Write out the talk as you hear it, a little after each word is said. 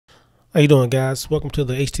How you doing, guys? Welcome to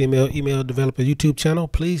the HTML Email Developer YouTube channel.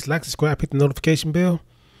 Please like, subscribe, hit the notification bell.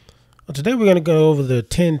 Today we're going to go over the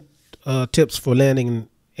 10 tips for landing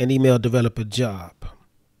an email developer job.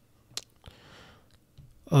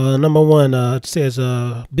 Number one, it says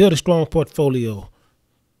build a strong portfolio.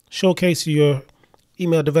 Showcase your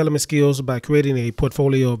email development skills by creating a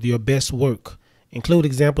portfolio of your best work. Include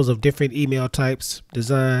examples of different email types,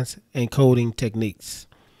 designs, and coding techniques.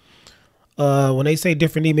 When they say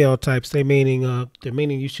different email types, they're meaning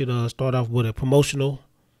you should start off with a promotional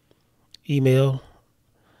email,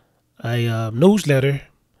 a newsletter,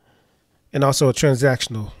 and also a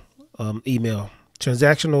transactional email.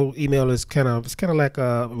 Transactional email is kind of like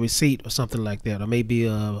a receipt or something like that, or maybe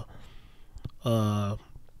a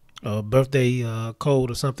birthday code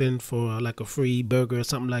or something for like a free burger or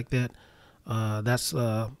something like that. That's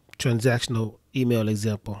a transactional email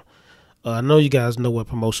example. I know you guys know what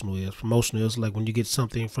promotional is. Promotional is like when you get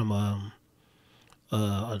something from a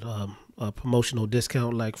promotional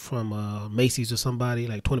discount, like from Macy's or somebody,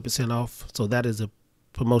 like 20% off. So that is a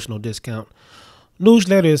promotional discount.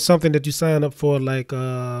 Newsletter is something that you sign up for, like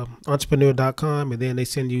entrepreneur.com, and then they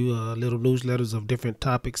send you little newsletters of different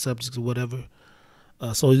topics, subjects, or whatever.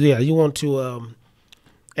 So yeah, you want to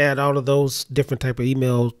add all of those different type of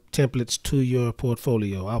email templates to your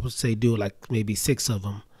portfolio. I would say do like maybe 6 of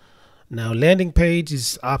them. Now, landing page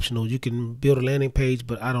is optional. You can build a landing page,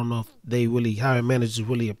 but I don't know if they really, hiring managers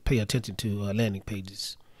really pay attention to landing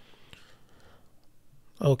pages.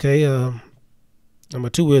 Okay, number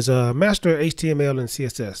 2 is master HTML and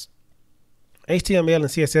CSS. HTML and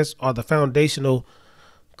CSS are the foundational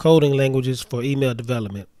coding languages for email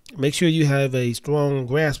development. Make sure you have a strong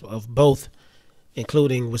grasp of both,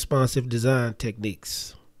 including responsive design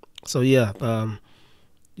techniques. So yeah,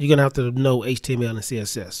 you're gonna have to know HTML and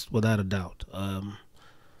CSS without a doubt.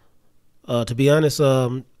 To be honest,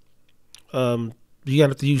 you're gonna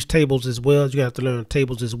have to use tables as well. You're gonna have to learn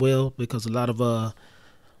tables as well, because a lot of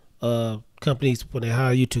companies, when they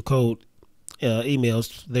hire you to code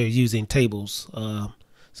emails, they're using tables.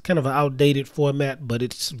 It's kind of an outdated format, but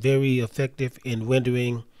it's very effective in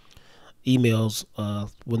rendering emails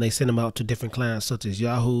when they send them out to different clients such as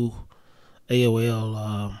Yahoo,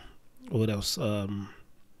 AOL, what else?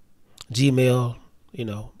 Gmail,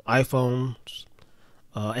 iPhones,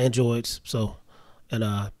 Androids. So, and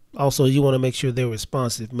also you want to make sure they're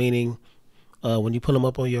responsive, meaning when you pull them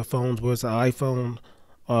up on your phones, whether it's an iPhone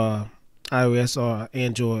or iOS or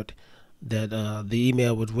Android, that the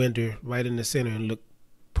email would render right in the center and look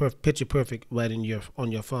picture perfect right in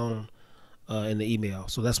on your phone in the email.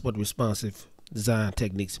 So that's what responsive design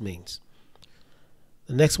techniques means.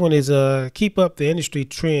 The next one is keep up the industry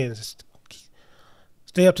trends.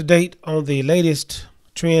 Stay up to date on the latest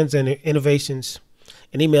trends and innovations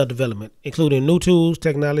in email development, including new tools,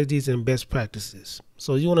 technologies, and best practices.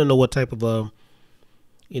 So you want to know what type of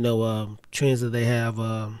trends that they have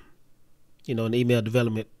in the email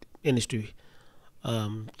development industry.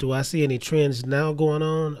 Do I see any trends now going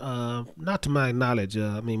on? Not to my knowledge.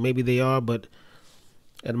 I mean, maybe they are, but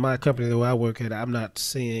at my company where I work at, I'm not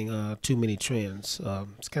seeing too many trends.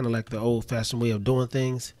 It's kind of like the old-fashioned way of doing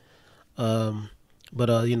things. But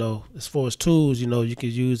as far as tools, you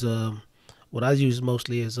could use what I use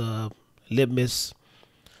mostly is Litmus.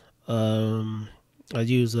 I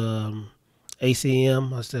use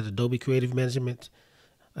ACM. I said Adobe Creative Management.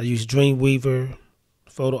 I use Dreamweaver,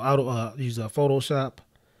 use Photoshop,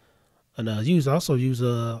 and also use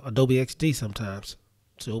Adobe XD sometimes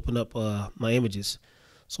to open up my images.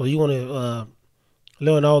 So you want to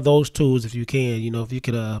learn all those tools if you can. If you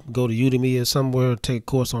could go to Udemy or somewhere, take a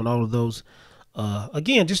course on all of those.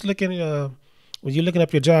 Again, just looking when you're looking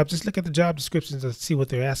up your job, just look at the job descriptions and see what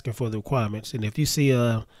they're asking for, the requirements. And if you see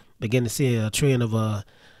begin to see a trend of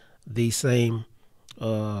these same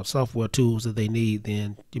software tools that they need,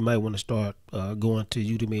 then you might want to start going to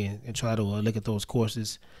Udemy and try to look at those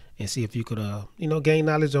courses and see if you could gain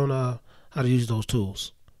knowledge on how to use those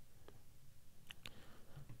tools.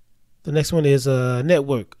 The next one is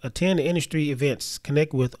network. Attend industry events.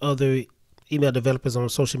 Connect with other email developers on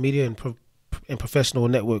social media and professional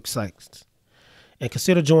network sites, and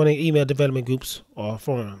consider joining email development groups or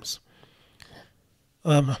forums.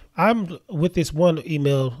 I'm with this one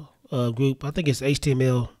email group. I think it's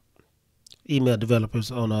HTML email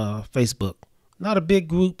developers on Facebook. Not a big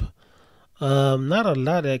group, not a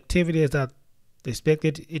lot of activity as I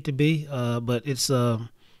expected it to be, but it's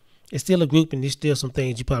still a group, and there's still some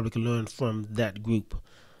things you probably can learn from that group.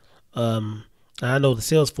 I know the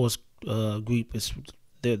Salesforce group is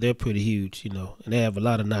they're pretty huge, and they have a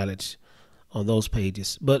lot of knowledge on those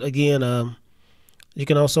pages. But again, you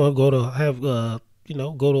can also go to have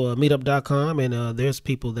go to meetup.com, and there's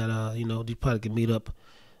people that you probably can meet up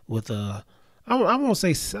with. I won't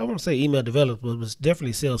say email developers, but it's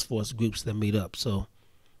definitely Salesforce groups that meet up. So,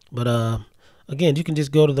 but again, you can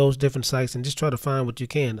just go to those different sites and just try to find what you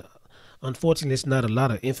can. Unfortunately, it's not a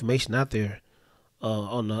lot of information out there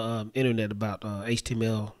on the internet about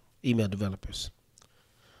HTML email developers.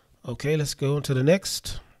 Okay, let's go on to the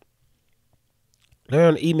next.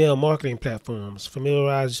 Learn email marketing platforms.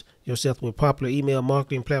 Familiarize yourself with popular email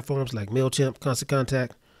marketing platforms like MailChimp, Constant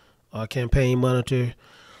Contact, or Campaign Monitor.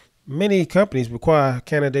 Many companies require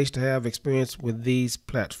candidates to have experience with these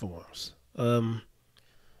platforms.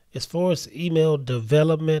 As far as email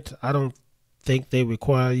development, I don't think they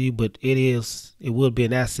require you, but it will be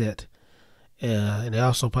an asset, and it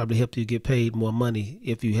also probably help you get paid more money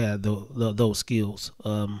if you have those skills.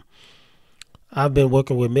 I've been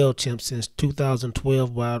working with MailChimp since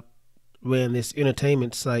 2012, while I ran this urban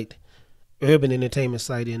entertainment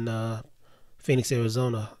site in Phoenix,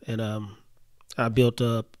 Arizona, and I built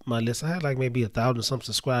up my list. I had like maybe 1,000 some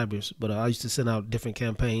subscribers, but I used to send out different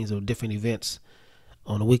campaigns or different events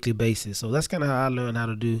on a weekly basis. So that's kind of how I learned how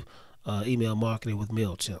to do email marketing with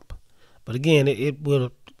MailChimp. But again, it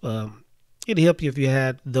will it'll help you if you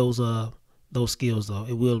had those skills, though.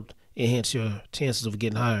 It will enhance your chances of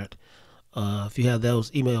getting hired if you have those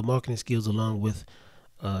email marketing skills along with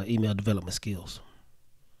email development skills.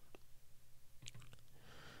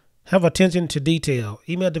 Have attention to detail.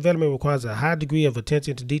 Email development requires a high degree of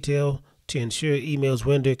attention to detail to ensure emails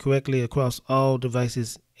render correctly across all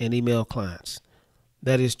devices and email clients.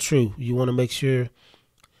 That is true. You want to make sure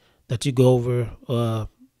that you go over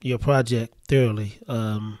your project thoroughly.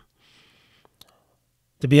 To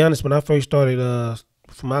be honest, when I first started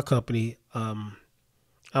for my company,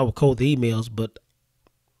 I would code the emails, but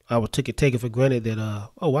I would take it for granted that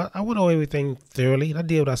I would know everything thoroughly. I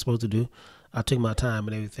did what I was supposed to do. I took my time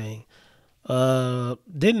and everything.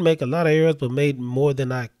 Didn't make a lot of errors, but made more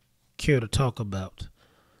than I care to talk about.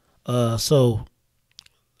 So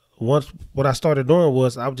once what I started doing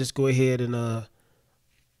was I would just go ahead and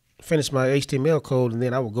finish my HTML code, and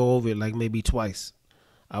then I would go over it like maybe twice.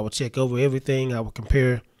 I would check over everything. I would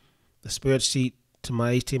compare the spreadsheet to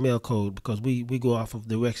my HTML code because we go off of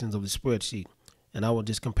directions of the spreadsheet, and I would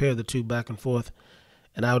just compare the two back and forth.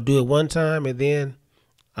 And I would do it one time, and then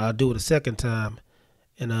I'll do it a second time.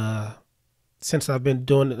 And since I've been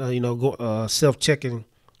doing self-checking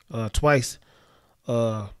twice,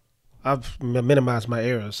 I've minimized my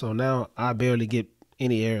errors. So now I barely get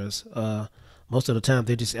any errors. Most of the time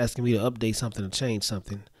they're just asking me to update something or change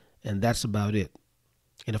something, and that's about it.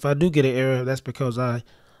 And if I do get an error, that's because I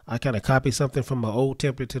kind of copy something from my old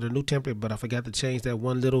template to the new template, but I forgot to change that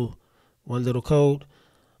one little code.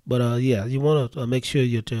 But yeah, you want to make sure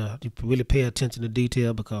you really pay attention to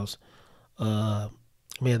detail because, man,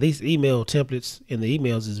 these email templates in the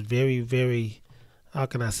emails is very, very, how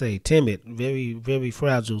can I say, timid, very, very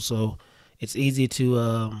fragile. So it's easy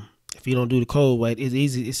to, if you don't do the code right, it's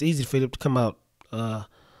easy for it to come out,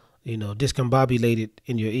 discombobulated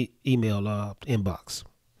in your email inbox.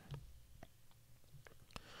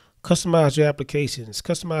 Customize your applications.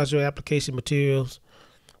 Customize your application materials.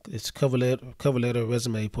 It's cover letter,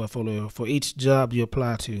 resume, portfolio for each job you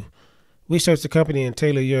apply to. Research the company and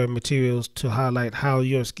tailor your materials to highlight how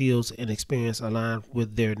your skills and experience align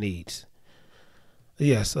with their needs.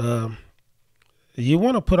 Yes, you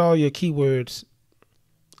want to put all your keywords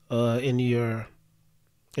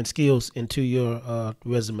and skills into your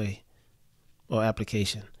resume or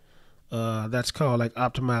application. That's called like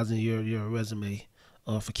optimizing your resume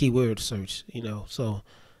for keyword search. So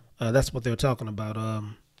that's what they're talking about.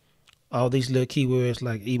 All these little keywords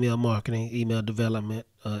like email marketing, email development,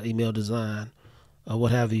 email design,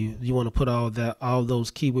 what have you. You want to put all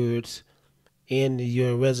those keywords in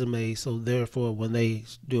your resume, so therefore when they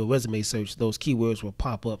do a resume search, those keywords will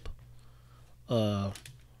pop up.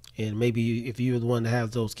 And maybe if you're the one that has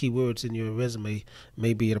those keywords in your resume,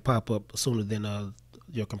 maybe it'll pop up sooner than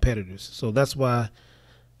your competitors. So that's why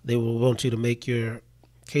they will want you to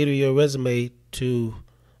cater your resume to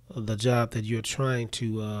the job that you're trying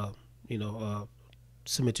to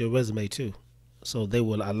submit your resume to, so they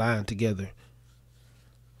will align together.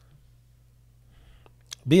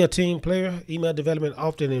 Be a team player. Email development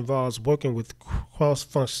often involves working with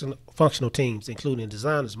cross-functional teams, including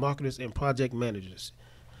designers, marketers, and project managers.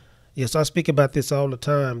 Yes, I speak about this all the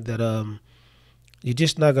time, that you're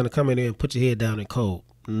just not going to come in there and put your head down and code.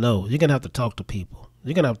 No, you're going to have to talk to people.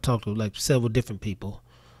 You're going to have to talk to like several different people.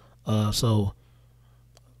 So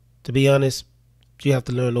to be honest, you have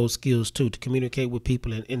to learn those skills too, to communicate with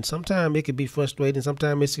people, and sometimes it can be frustrating.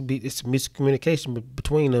 Sometimes it's miscommunication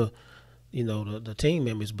between the team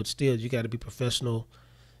members, but still you got to be professional,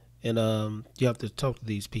 and you have to talk to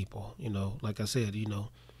these people. Like I said,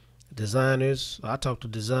 designers. I talk to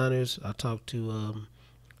designers. I talk to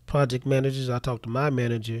project managers. I talk to my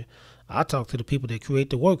manager. I talk to the people that create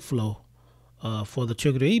the workflow for the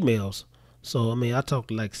trigger emails. So I mean, I talk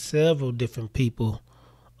to like several different people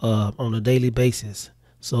on a daily basis.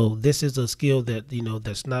 So this is a skill that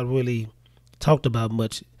that's not really talked about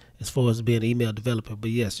much as far as being an email developer.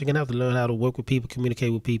 But yes, you're gonna have to learn how to work with people,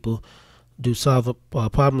 communicate with people, do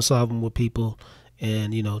problem solving with people,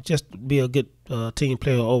 and just be a good team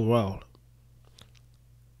player overall.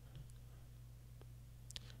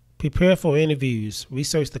 Prepare for interviews.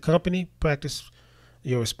 Research the company. Practice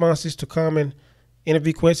your responses to common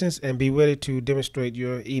interview questions, and be ready to demonstrate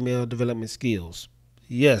your email development skills.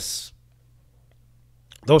 Yes,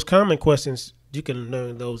 those common questions you can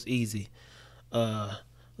learn those easy. A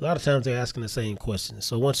lot of times they're asking the same questions.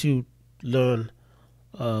 So once you learn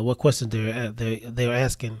what questions they're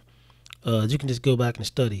asking, you can just go back and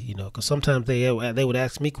study. Because sometimes they would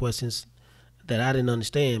ask me questions that I didn't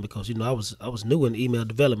understand because I was new in email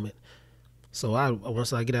development. So I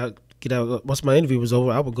once I get out once my interview was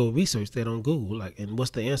over, I would go research that on Google, like, and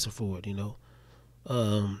what's the answer for it.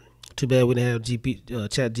 Too bad we didn't have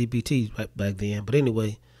Chat GPT back then. But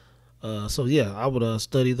anyway, so yeah, I would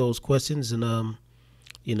study those questions, and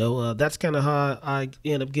that's kind of how I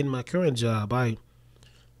end up getting my current job.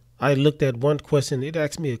 I looked at one question. It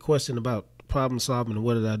asked me a question about problem solving and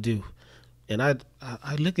what did I do. And I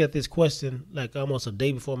looked at this question like almost a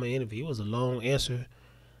day before my interview. It was a long answer,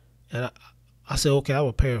 and I said, okay, I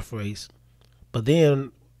will paraphrase. But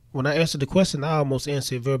then when I answered the question, I almost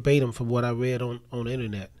answered verbatim from what I read on the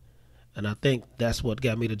internet, and I think that's what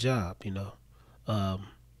got me the job. Um,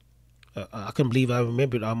 I couldn't believe I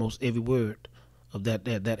remembered almost every word of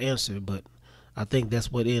that answer, but I think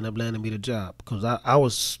that's what ended up landing me the job because I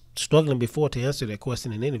was struggling before to answer that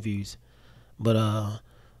question in interviews, but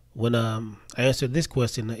when I answered this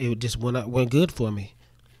question, it just went good for me,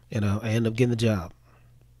 and I ended up getting the job.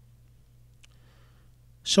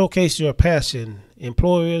 Showcase your passion.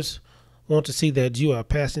 Employers want to see that you are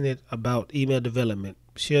passionate about email development.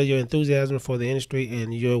 Share your enthusiasm for the industry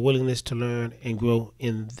and your willingness to learn and grow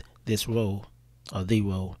in this role, or the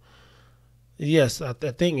role. Yes, I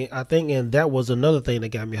think, and that was another thing that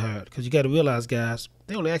got me hired. Because you got to realize, guys,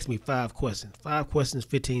 they only asked me 5 questions. 5 questions,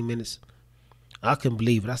 15 minutes. I couldn't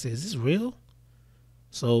believe it. I said, "Is this real?"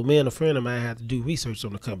 So me and a friend of mine had to do research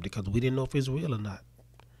on the company because we didn't know if it's real or not.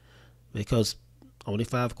 Because only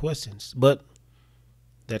 5 questions, but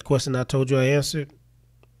that question I told you I answered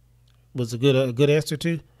was a good answer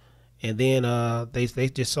to. And then they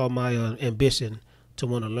just saw my ambition to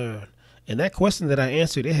want to learn. And that question that I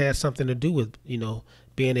answered, it had something to do with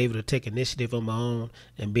being able to take initiative on my own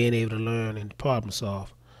and being able to learn and problem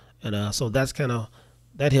solve. And so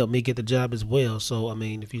that helped me get the job as well. So I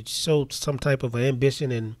mean, if you show some type of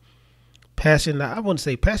ambition and passion, now, I wouldn't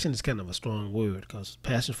say passion is kind of a strong word because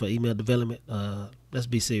passion for email development. Let's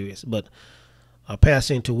be serious, but a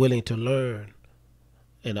passion to willing to learn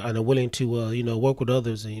and are willing to work with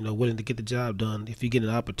others and willing to get the job done. If you get an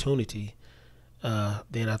opportunity,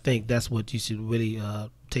 then I think that's what you should really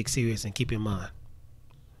take serious and keep in mind.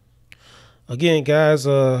 Again, guys,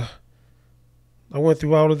 I went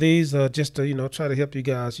through all of these just to try to help you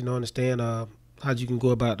guys understand how you can go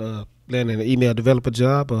about landing an email developer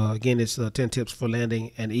job. Again, it's 10 tips for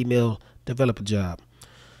landing an email developer job.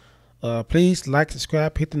 Please like,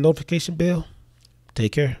 subscribe, hit the notification bell.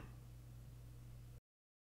 Take care.